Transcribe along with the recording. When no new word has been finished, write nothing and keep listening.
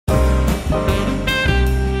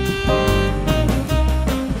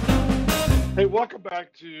welcome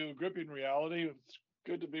back to Gripping Reality. It's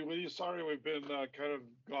good to be with you. Sorry we've been kind of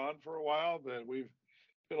gone for a while, but we've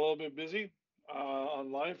been a little bit busy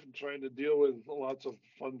on life and trying to deal with lots of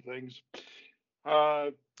fun things.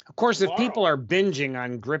 Of course, if people Tomorrow- are binging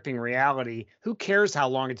on Gripping Reality, who cares how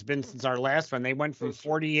long it's been since our last one? They went from That's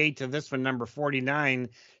right. 48 to this one, number 49,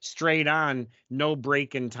 straight on, no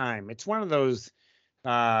break in time. It's one of those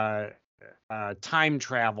time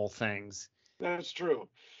travel things. That's true.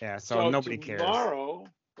 Yeah, so nobody cares.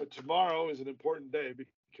 Tomorrow is an important day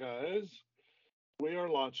because we are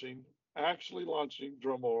actually launching,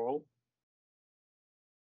 drum roll,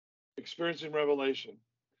 Experiencing Revelation.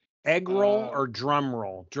 Egg roll or drum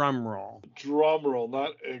roll? Drum roll. Drum roll,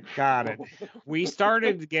 not egg Got roll. it. We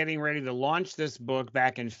started getting ready to launch this book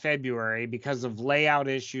back in February because of layout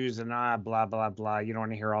issues and blah, blah, blah. You don't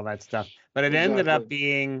want to hear all that stuff. But it ended up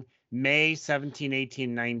being May 17,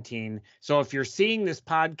 18, 19. So if you're seeing this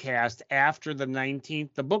podcast after the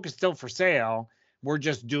 19th, the book is still for sale. We're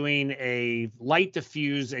just doing a light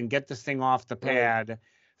diffuse and get this thing off the pad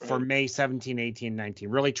for May 17, 18, 19.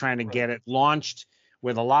 Really trying to get it launched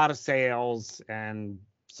with a lot of sales and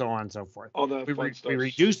so on and so forth. All that fun stuff. We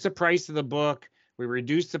reduced the price of the book. We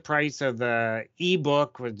reduced the price of the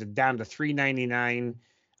ebook down to $3.99,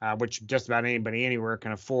 which just about anybody anywhere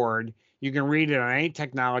can afford. You can read it on any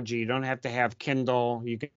technology. You don't have to have Kindle.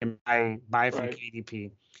 You can buy from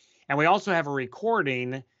KDP. And we also have a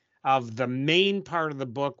recording of the main part of the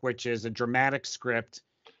book, which is a dramatic script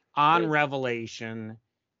on Revelation,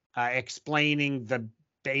 explaining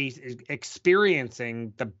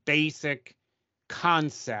experiencing the basic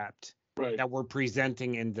concept that we're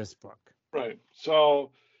presenting in this book. Right.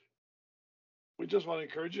 So we just want to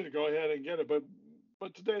encourage you to go ahead and get it.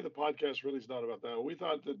 But today the podcast really is not about that. We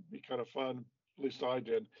thought that'd be kind of fun, at least I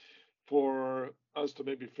did, for us to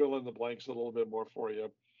maybe fill in the blanks a little bit more for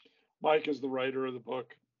you. Mike is the writer of the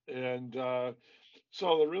book. And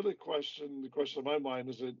so the question in my mind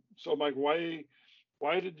is so Mike,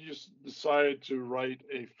 why did you decide to write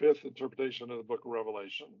a fifth interpretation of the book of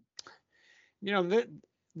Revelation? You know,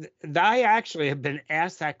 I actually have been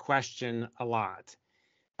asked that question a lot.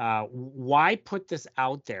 Why put this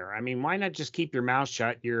out there? I mean, why not just keep your mouth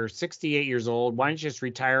shut? You're 68 years old. Why don't you just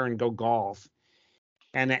retire and go golf?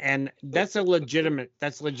 And that's a legitimate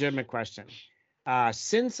question.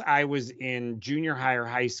 Since I was in junior high or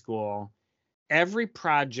high school, every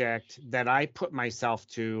project that I put myself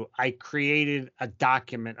to, I created a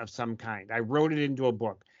document of some kind. I wrote it into a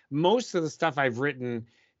book. Most of the stuff I've written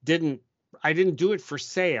I didn't do it for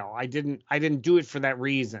sale. I didn't do it for that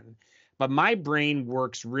reason. But my brain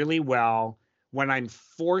works really well when I'm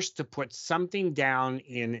forced to put something down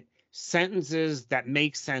in sentences that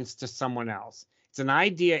make sense to someone else. It's an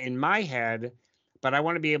idea in my head, but I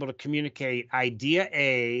want to be able to communicate idea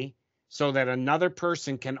A so that another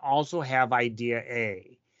person can also have idea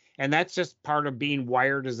A. And that's just part of being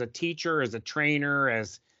wired as a teacher, as a trainer,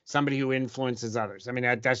 as somebody who influences others. I mean,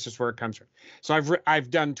 that's just where it comes from. So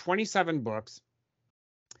I've done 27 books.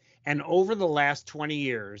 And over the last 20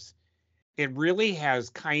 years, it really has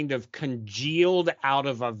kind of congealed out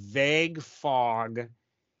of a vague fog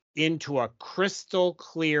into a crystal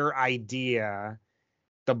clear idea.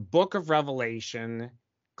 The book of Revelation,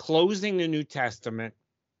 closing the New Testament,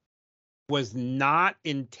 was not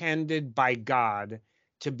intended by God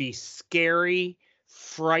to be scary,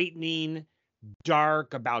 frightening,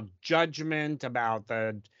 dark, about judgment, about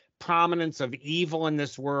the prominence of evil in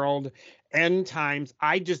this world, end times.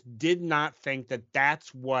 I just did not think that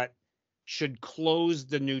that's what should close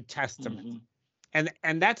the New Testament.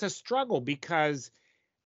 And that's a struggle because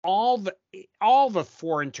all the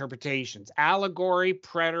four interpretations, allegory,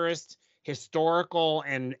 preterist, historical,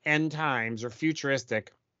 and end times or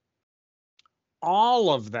futuristic,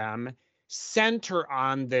 all of them center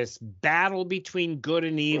on this battle between good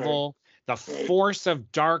and evil, the force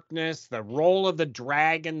of darkness, the role of the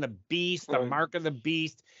dragon, the beast, the mark of the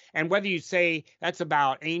beast. And whether you say that's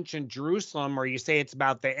about ancient Jerusalem or you say it's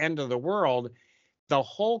about the end of the world, the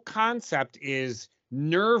whole concept is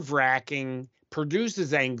nerve-wracking,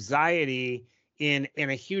 produces anxiety in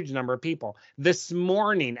a huge number of people. This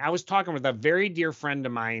morning, I was talking with a very dear friend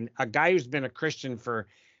of mine, a guy who's been a Christian for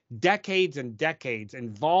decades and decades,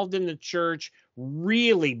 involved in the church,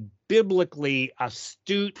 really biblically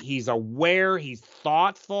astute. He's aware, he's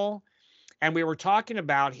thoughtful. And we were talking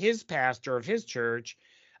about his pastor of his church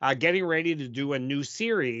getting ready to do a new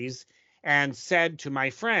series, and said to my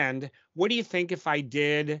friend, what do you think if I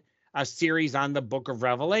did a series on the book of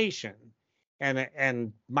Revelation?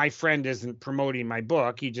 And my friend isn't promoting my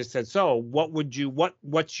book. He just said, so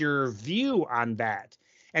what's your view on that?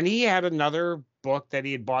 And he had another book that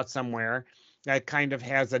he had bought somewhere, that kind of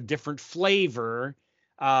has a different flavor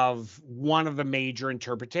of one of the major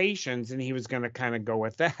interpretations, and he was going to kind of go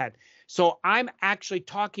with that. So I'm actually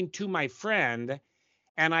talking to my friend,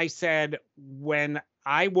 and I said, when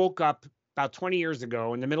I woke up about 20 years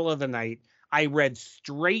ago in the middle of the night, I read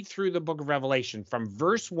straight through the book of Revelation from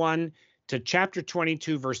verse 1 to chapter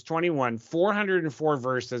 22, verse 21, 404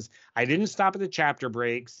 verses. I didn't stop at the chapter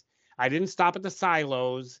breaks. I didn't stop at the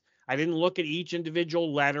silos. I didn't look at each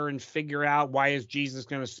individual letter and figure out, why is Jesus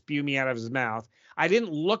going to spew me out of his mouth? I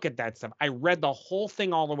didn't look at that stuff. I read the whole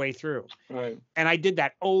thing all the way through. Right. And I did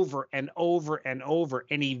that over and over and over.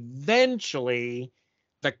 And eventually,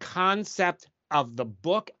 the concept of the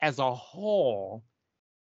book as a whole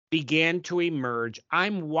began to emerge.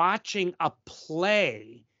 I'm watching a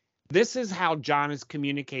play. This is how John is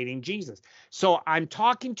communicating Jesus. So I'm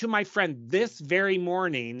talking to my friend this very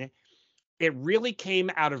morning. It really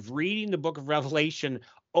came out of reading the book of Revelation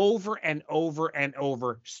over and over and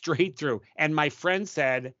over, straight through. And my friend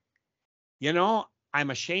said, you know, I'm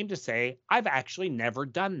ashamed to say I've actually never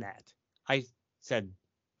done that. I said,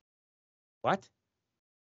 what?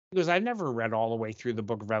 He goes, I've never read all the way through the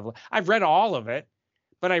book of Revelation. I've read all of it,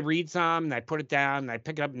 but I read some and I put it down and I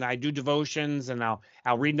pick it up and I do devotions and I'll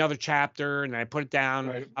read another chapter and I put it down.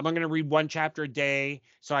 Right. I'm going to read one chapter a day.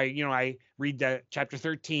 So I read the chapter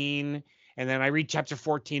 13 and then I read chapter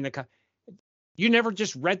 14. You never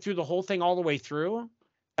just read through the whole thing all the way through?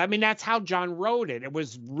 I mean, that's how John wrote it. It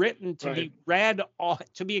was written to be read,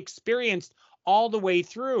 to be experienced all the way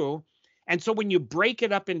through. And so when you break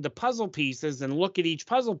it up into puzzle pieces and look at each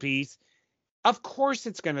puzzle piece, of course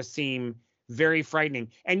it's going to seem very frightening.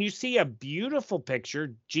 And you see a beautiful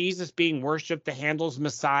picture, Jesus being worshiped, the Handel's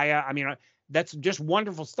Messiah. I mean, that's just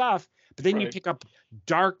wonderful stuff. But then you pick up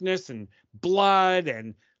darkness and blood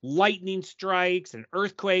and lightning strikes and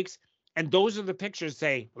earthquakes. And those are the pictures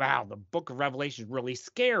say, wow, the book of Revelation is really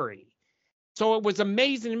scary. So it was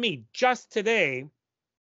amazing to me just today.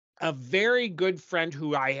 A very good friend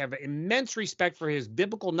who I have immense respect for his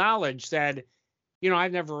biblical knowledge said,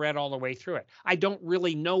 I've never read all the way through it. I don't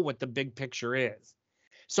really know what the big picture is.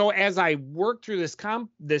 So as I work through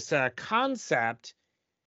this concept,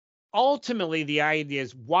 ultimately the idea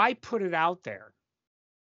is, why put it out there?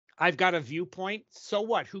 I've got a viewpoint. So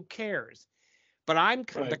what? Who cares? But I'm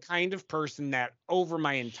the kind of person that over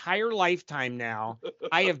my entire lifetime now,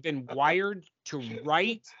 I have been wired to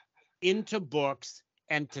write into books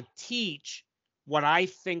and to teach what I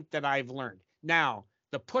think that I've learned. Now,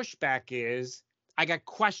 the pushback is, I got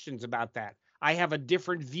questions about that. I have a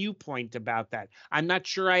different viewpoint about that. I'm not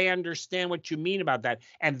sure I understand what you mean about that.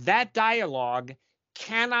 And that dialogue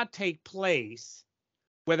cannot take place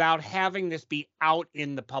without having this be out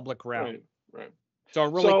in the public realm. Right. So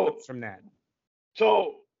it really comes from that.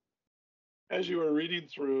 So as you were reading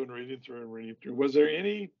through, was there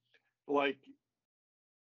any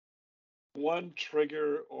one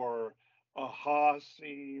trigger or aha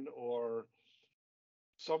scene or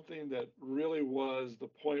something that really was the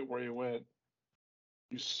point where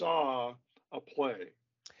you saw a play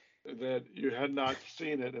that you had not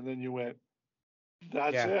seen it, and then you went,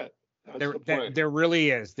 that's it. That's the play. There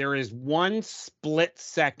really is. There is one split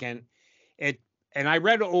second. And I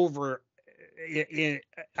read over it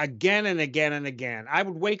again and again and again. I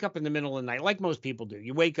would wake up in the middle of the night, like most people do.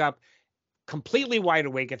 You wake up completely wide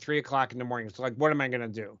awake at 3 o'clock in the morning. It's like, what am I going to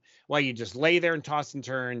do? Well, you just lay there and toss and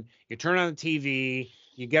turn. You turn on the TV.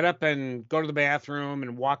 You get up and go to the bathroom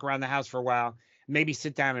and walk around the house for a while. Maybe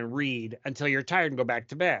sit down and read until you're tired and go back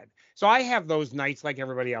to bed. So I have those nights like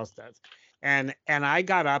everybody else does. And I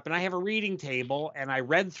got up and I have a reading table and I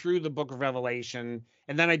read through the book of Revelation,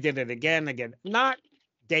 and then I did it again, not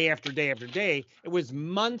day after day after day. It was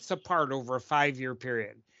months apart over a 5-year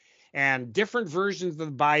period. And different versions of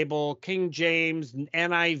the Bible, King James,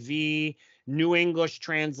 NIV, New English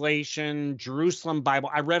Translation, Jerusalem Bible.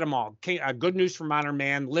 I read them all. Good News for Modern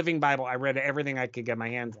Man, Living Bible. I read everything I could get my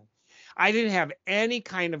hands on. I didn't have any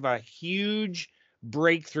kind of a huge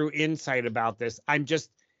breakthrough insight about this. I'm just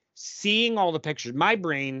seeing all the pictures. My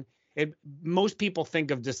brain, most people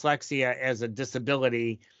think of dyslexia as a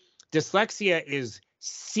disability. Dyslexia is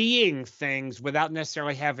seeing things without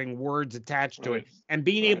necessarily having words attached to it, and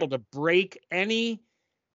being able to break any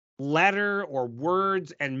letter or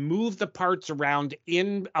words and move the parts around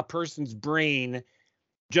in a person's brain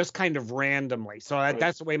just kind of randomly. So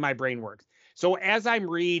that's the way my brain works. So as I'm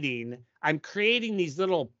reading, I'm creating these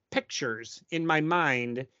little pictures in my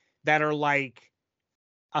mind that are like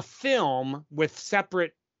a film with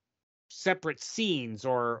separate scenes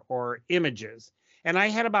or images. And I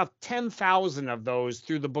had about 10,000 of those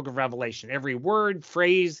through the book of Revelation. Every word,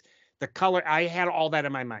 phrase, the color, I had all that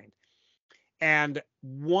in my mind. And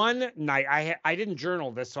one night, I didn't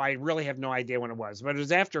journal this, so I really have no idea when it was, but it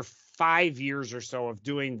was after 5 years or so of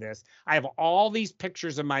doing this. I have all these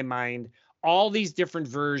pictures in my mind, all these different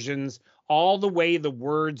versions, all the way the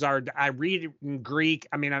words are. I read it in Greek.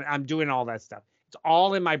 I mean, I'm doing all that stuff. It's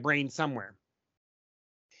all in my brain somewhere.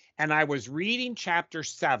 And I was reading chapter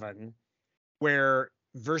 7, where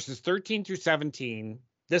verses 13 through 17,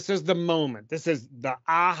 this is the moment. This is the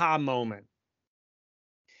aha moment.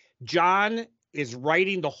 John is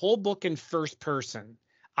writing the whole book in first person.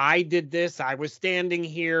 I did this. I was standing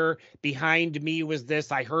here. Behind me was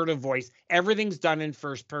this. I heard a voice. Everything's done in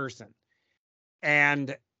first person.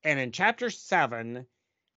 And in chapter 7,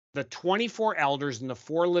 the 24 elders and the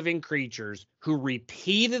 4 living creatures who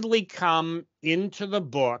repeatedly come into the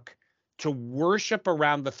book to worship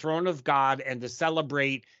around the throne of God and to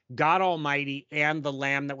celebrate God Almighty and the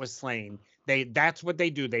Lamb that was slain. That's what they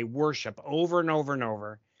do. They worship over and over and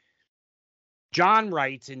over. John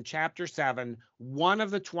writes in chapter 7, one of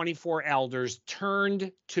the 24 elders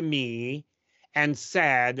turned to me and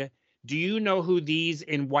said, "Do you know who these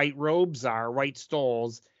in white robes are, white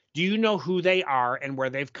stoles? Do you know who they are and where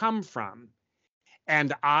they've come from?"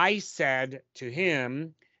 And I said to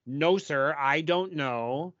him, "No, sir, I don't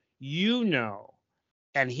know. You know."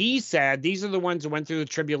 And he said, "These are the ones who went through the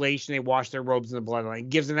tribulation. They washed their robes in the blood." He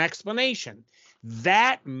gives an explanation.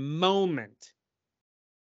 That moment,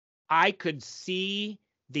 I could see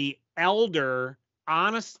the elder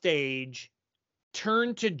on a stage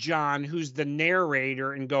turn to John, who's the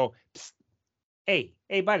narrator, and go, "Psst,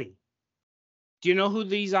 hey, buddy, do you know who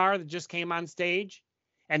these are that just came on stage?"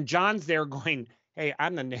 And John's there going, "Hey,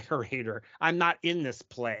 I'm the narrator. I'm not in this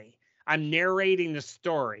play. I'm narrating the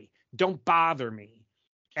story. Don't bother me."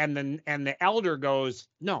 And the elder goes,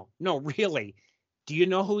 no, really. "Do you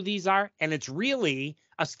know who these are?" And it's really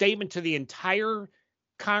a statement to the entire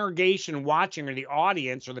congregation watching, or the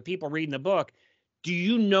audience, or the people reading the book. Do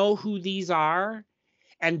you know who these are?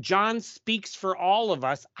 And John speaks for all of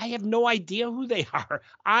us. I have no idea who they are.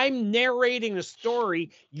 I'm narrating a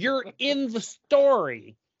story. You're in the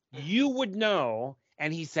story. You would know.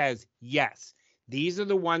 And he says, yes, these are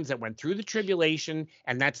the ones that went through the tribulation,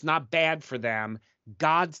 and that's not bad for them.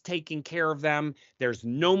 God's taking care of them. There's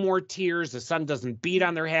no more tears. The sun doesn't beat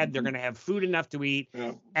on their head. They're going to have food enough to eat.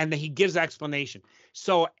 Yeah. And then he gives explanation.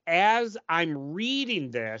 So as I'm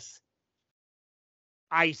reading this,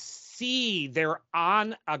 I see they're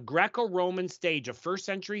on a Greco-Roman stage, a first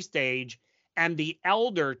century stage, and the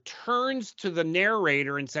elder turns to the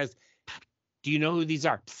narrator and says, "Do you know who these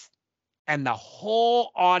are?" And the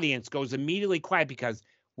whole audience goes immediately quiet, because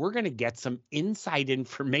we're going to get some inside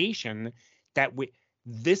information that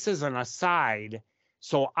this is an aside.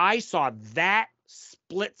 So I saw that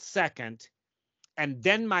split second, and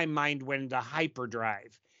then my mind went into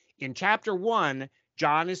hyperdrive. In chapter 1,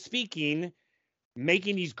 John is speaking,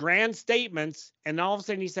 making these grand statements, and all of a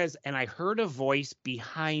sudden he says, "And I heard a voice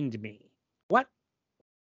behind me." What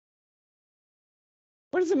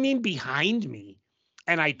does it mean, behind me?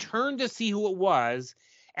 And I turned to see who it was,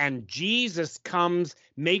 and Jesus comes,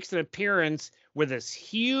 makes an appearance with this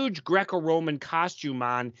huge Greco-Roman costume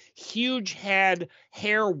on, huge head,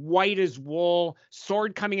 hair white as wool,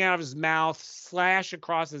 sword coming out of his mouth, sash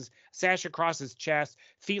across his chest,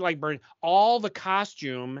 feet like burning, all the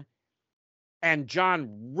costume. And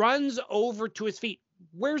John runs over to his feet.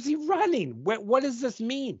 Where's he running? What does this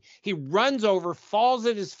mean? He runs over, falls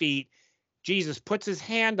at his feet. Jesus puts his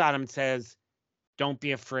hand on him and says, "Don't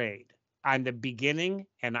be afraid. I'm the beginning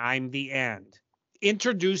and I'm the end."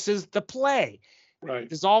 Introduces the play. Right.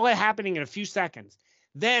 This is all happening in a few seconds.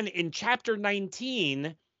 Then in chapter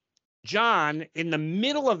 19, John, in the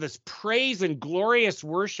middle of this praise and glorious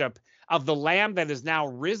worship of the Lamb that is now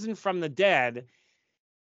risen from the dead,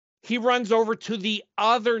 he runs over to the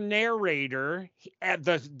other narrator.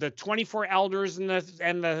 The 24 elders and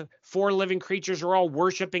the 4 living creatures are all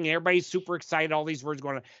worshiping. Everybody's super excited. All these words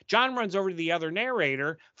going on. John runs over to the other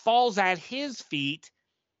narrator, falls at his feet,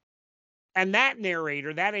 and that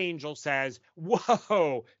narrator, that angel, says,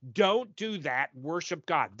 "Whoa, don't do that. Worship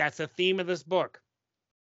God." That's the theme of this book.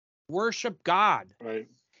 Worship God. Right.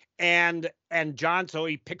 And John, so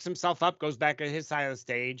he picks himself up, goes back to his side of the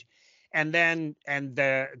stage. And then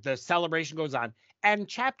the celebration goes on. And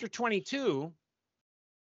chapter 22,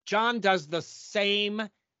 John does the same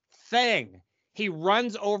thing. He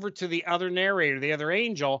runs over to the other narrator, the other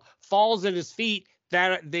angel, falls at his feet.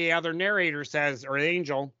 That the other narrator says, or the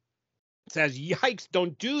angel says, "Yikes,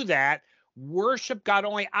 don't do that. Worship God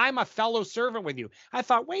only. I'm a fellow servant with you." I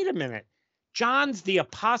thought, wait a minute. John's the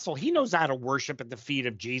apostle. He knows how to worship at the feet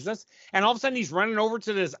of Jesus. And all of a sudden he's running over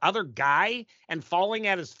to this other guy and falling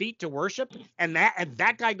at his feet to worship. And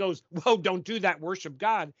that guy goes, "Whoa, don't do that. Worship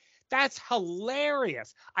God." That's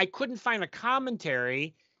hilarious. I couldn't find a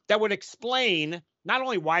commentary that would explain not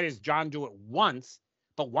only why does John do it once,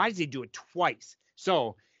 but why does he do it twice?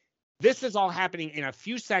 So this is all happening in a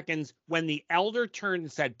few seconds when the elder turned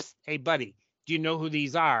and said, "Psst, hey, buddy, do you know who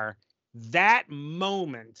these are?" That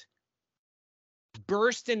moment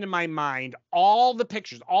burst into my mind, all the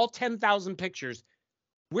pictures, all 10,000 pictures.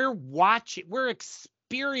 We're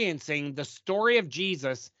experiencing the story of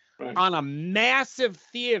Jesus Right. on a massive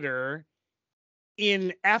theater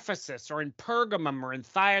in Ephesus or in Pergamum or in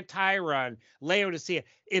Thyatira and Laodicea.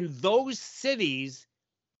 In those cities,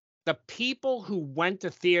 the people who went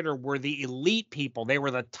to theater were the elite people. They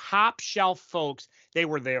were the top shelf folks. They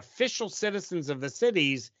were the official citizens of the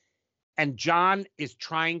cities. And John is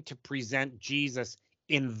trying to present Jesus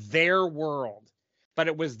in their world. But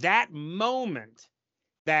it was that moment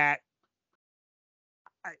that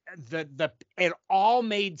it all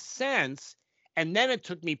made sense. And then it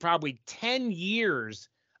took me probably 10 years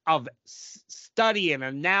of study and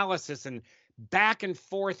analysis and back and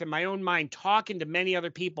forth in my own mind, talking to many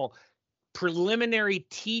other people, preliminary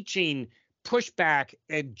teaching, pushback,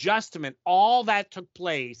 adjustment, all that took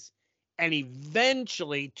place. And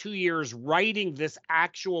eventually 2 years writing this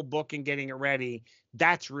actual book and getting it ready,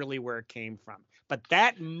 that's really where it came from. But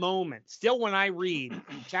that moment, still when I read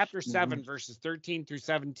chapter 7, verses 13 through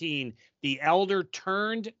 17, the elder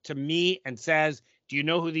turned to me and says, "Do you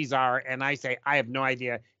know who these are?" And I say, "I have no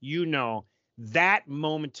idea." You know, that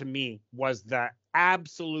moment to me was the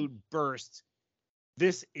absolute burst.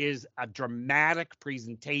 This is a dramatic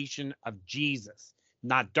presentation of Jesus,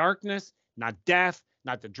 not darkness, not death,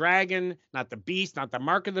 not the dragon, not the beast, not the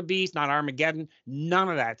mark of the beast, not Armageddon, none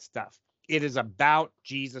of that stuff. It is about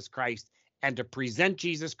Jesus Christ and to present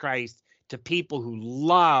Jesus Christ to people who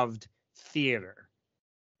loved theater.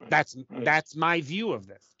 That's my view of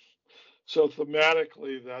this. So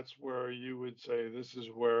thematically, that's where you would say this is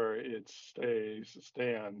where it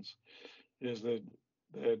stands, is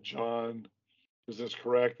that John, is this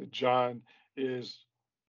correct? That John is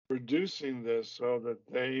producing this so that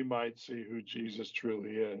they might see who Jesus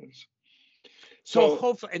truly is. So So,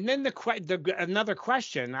 hopefully, and then another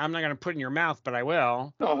question, I'm not going to put in your mouth, but I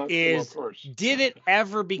will, well, of is course, did it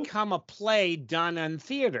ever become a play done in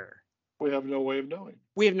theater? we have no way of knowing.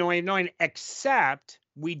 We have no way of knowing, except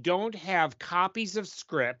we don't have copies of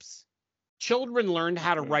scripts. Children learned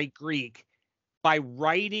how to write Greek by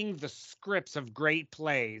writing the scripts of great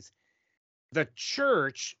plays. The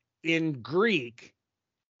church in Greek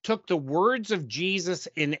took the words of Jesus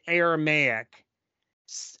in Aramaic,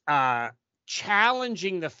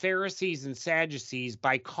 challenging the Pharisees and Sadducees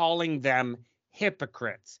by calling them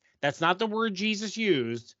hypocrites. That's not the word Jesus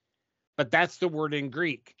used, but that's the word in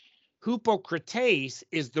Greek. Hypocrites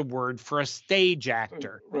is the word for a stage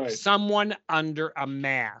actor, Right. someone under a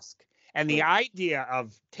mask. And the idea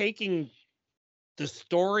of taking the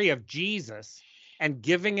story of Jesus and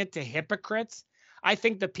giving it to hypocrites, I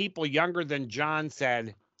think the people younger than John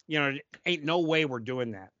said, ain't no way we're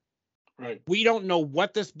doing that. Right. We don't know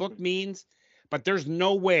what this book means, but there's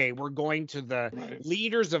no way we're going to the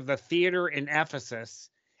leaders of the theater in Ephesus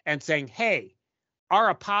and saying, "Hey, our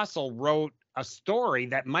apostle wrote a story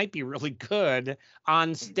that might be really good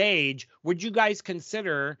on stage. Would you guys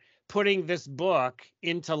consider putting this book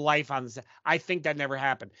into life on the?" I think that never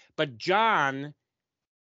happened. But John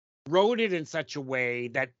wrote it in such a way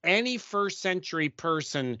that any first century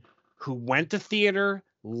person who went to theater,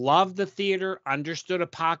 loved the theater, understood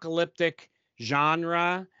apocalyptic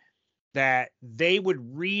genre, that they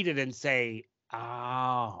would read it and say,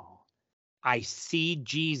 "Oh, I see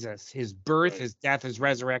Jesus, his birth, his death, his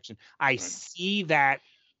resurrection. I see that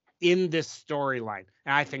in this storyline."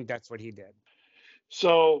 And I think that's what he did.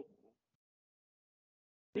 So,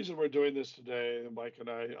 the reason we're doing this today, Mike and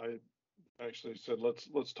I actually said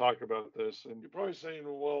let's talk about this. And you're probably saying,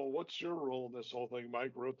 "Well, what's your role in this whole thing?"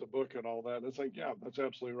 Mike wrote the book and all that. And it's like, yeah, that's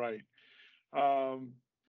absolutely right. Um,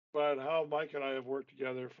 but how Mike and I have worked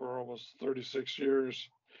together for almost 36 years.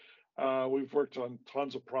 We've worked on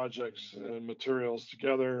tons of projects and materials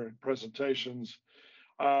together and presentations.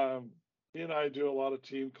 He and I do a lot of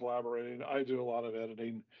team collaborating. I do a lot of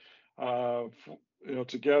editing,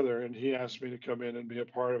 together. And he asked me to come in and be a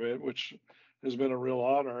part of it, which has been a real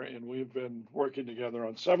honor. And we've been working together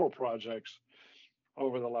on several projects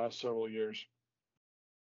over the last several years.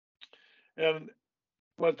 And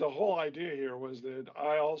but the whole idea here was that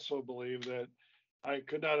I also believe that I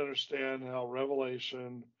could not understand how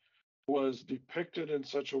Revelation was depicted in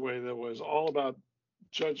such a way that was all about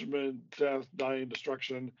judgment, death, dying,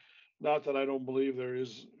 destruction. Not that I don't believe there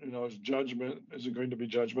is, is judgment, isn't going to be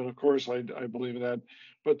judgment. Of course, I believe in that.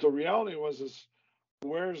 But the reality was, is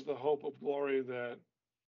where's the hope of glory that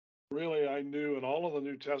really I knew in all of the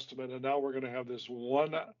New Testament, and now we're going to have this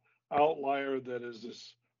one outlier that is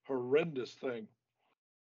this horrendous thing.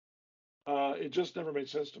 It just never made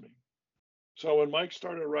sense to me. So when Mike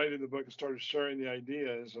started writing the book and started sharing the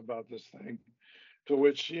ideas about this thing, to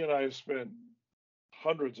which he and I have spent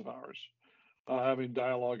hundreds of hours having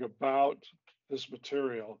dialogue about this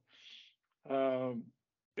material, um,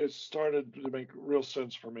 it started to make real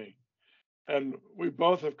sense for me. And we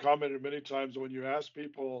both have commented many times when you ask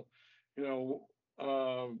people, you know,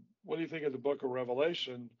 what do you think of the book of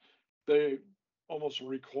Revelation? They almost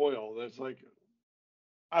recoil. It's like,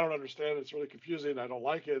 I don't understand. It's really confusing. I don't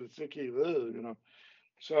like it. It's icky,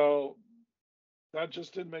 So that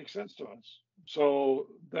just didn't make sense to us. So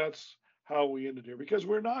that's how we ended here because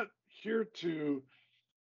we're here to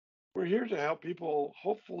help people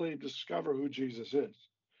hopefully discover who Jesus is.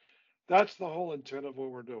 That's the whole intent of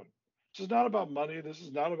what we're doing. This is not about money. This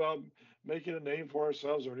is not about making a name for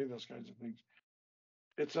ourselves or any of those kinds of things.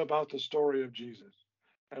 It's about the story of Jesus.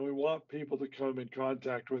 And we want people to come in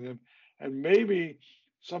contact with him. And maybe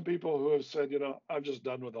some people who have said, I'm just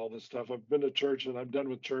done with all this stuff. I've been to church and I'm done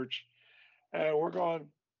with church. And we're going,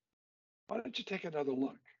 why don't you take another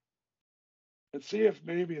look and see if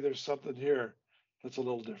maybe there's something here that's a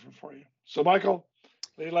little different for you? So, Michael,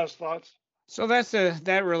 any last thoughts? So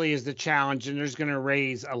that really is the challenge, and there's going to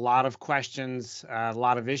raise a lot of questions, a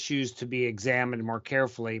lot of issues to be examined more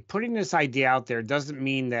carefully. Putting this idea out there doesn't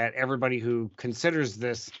mean that everybody who considers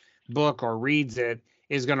this book or reads it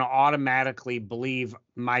is going to automatically believe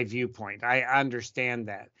my viewpoint. I understand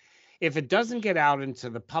that. If it doesn't get out into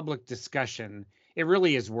the public discussion, it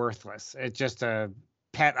really is worthless. It's just a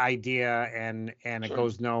pet idea and it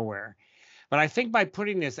goes nowhere. But I think by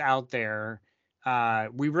putting this out there,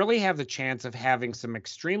 we really have the chance of having some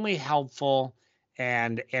extremely helpful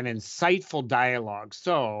and insightful dialogue.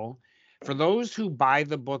 So for those who buy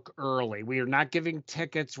the book early, we are not giving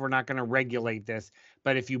tickets. We're not going to regulate this.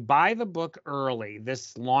 But if you buy the book early,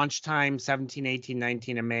 this launch time, 17, 18,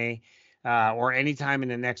 19 of May, or anytime in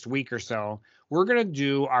the next week or so, we're going to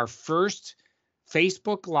do our first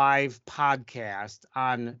Facebook Live podcast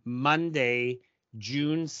on Monday,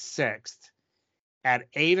 June 6th.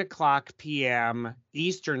 At 8:00 p.m.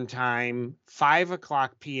 Eastern Time,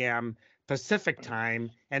 5:00 p.m. Pacific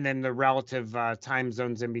Time, and then the relative time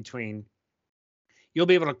zones in between. You'll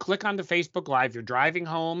be able to click on the Facebook Live. You're driving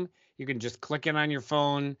home, you can just click in on your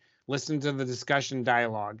phone, listen to the discussion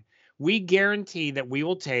dialogue. We guarantee that we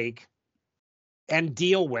will take and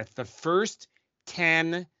deal with the first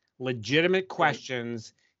 10 legitimate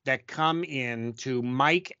questions that come in to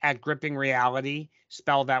Mike at Gripping Reality,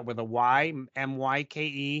 spell that with a Y,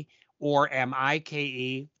 M-Y-K-E, or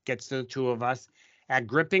M-I-K-E, gets to the two of us, at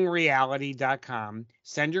grippingreality.com.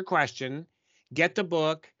 Send your question, get the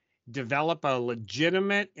book, develop a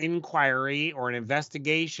legitimate inquiry or an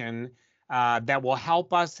investigation that will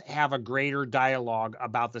help us have a greater dialogue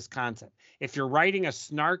about this concept. If you're writing a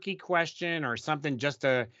snarky question or something just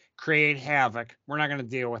to create havoc, we're not going to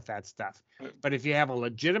deal with that stuff. But if you have a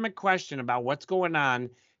legitimate question about what's going on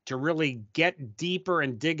to really get deeper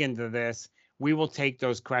and dig into this, we will take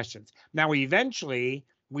those questions. Now, eventually,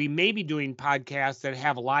 we may be doing podcasts that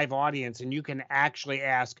have a live audience and you can actually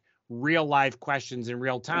ask real live questions in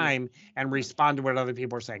real time and respond to what other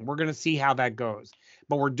people are saying. We're going to see how that goes.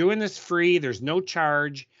 But we're doing this free. There's no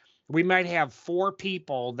charge. We might have 4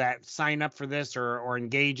 people that sign up for this or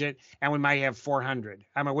engage it, and we might have 400.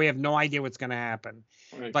 I mean, we have no idea what's going to happen.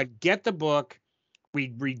 Right. But get the book.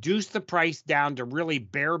 We reduce the price down to really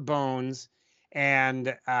bare bones,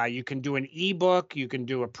 and you can do an ebook. You can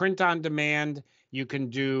do a print on demand. You can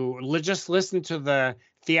just listen to the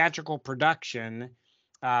theatrical production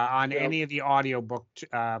on any of the audiobook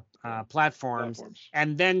platforms,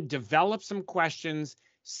 and then develop some questions.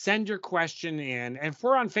 Send your question in. And if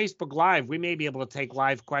we're on Facebook Live, we may be able to take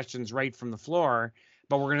live questions right from the floor,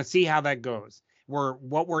 but we're going to see how that goes.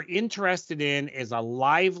 What we're interested in is a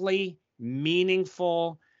lively,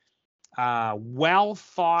 meaningful, well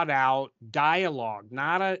thought out dialogue,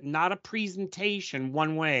 not a presentation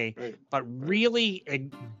one way, but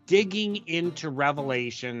really digging into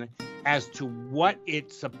Revelation as to what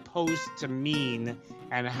it's supposed to mean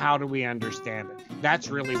and how do we understand it. That's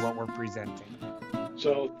really what we're presenting.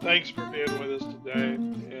 So thanks for being with us today,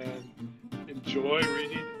 and enjoy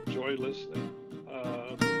reading, enjoy listening.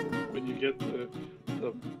 When you get the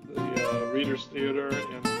Reader's Theater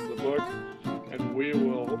and the book, and we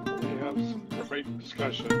will hopefully have some great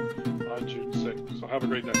discussion on June 6th. So have a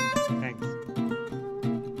great day. Thanks.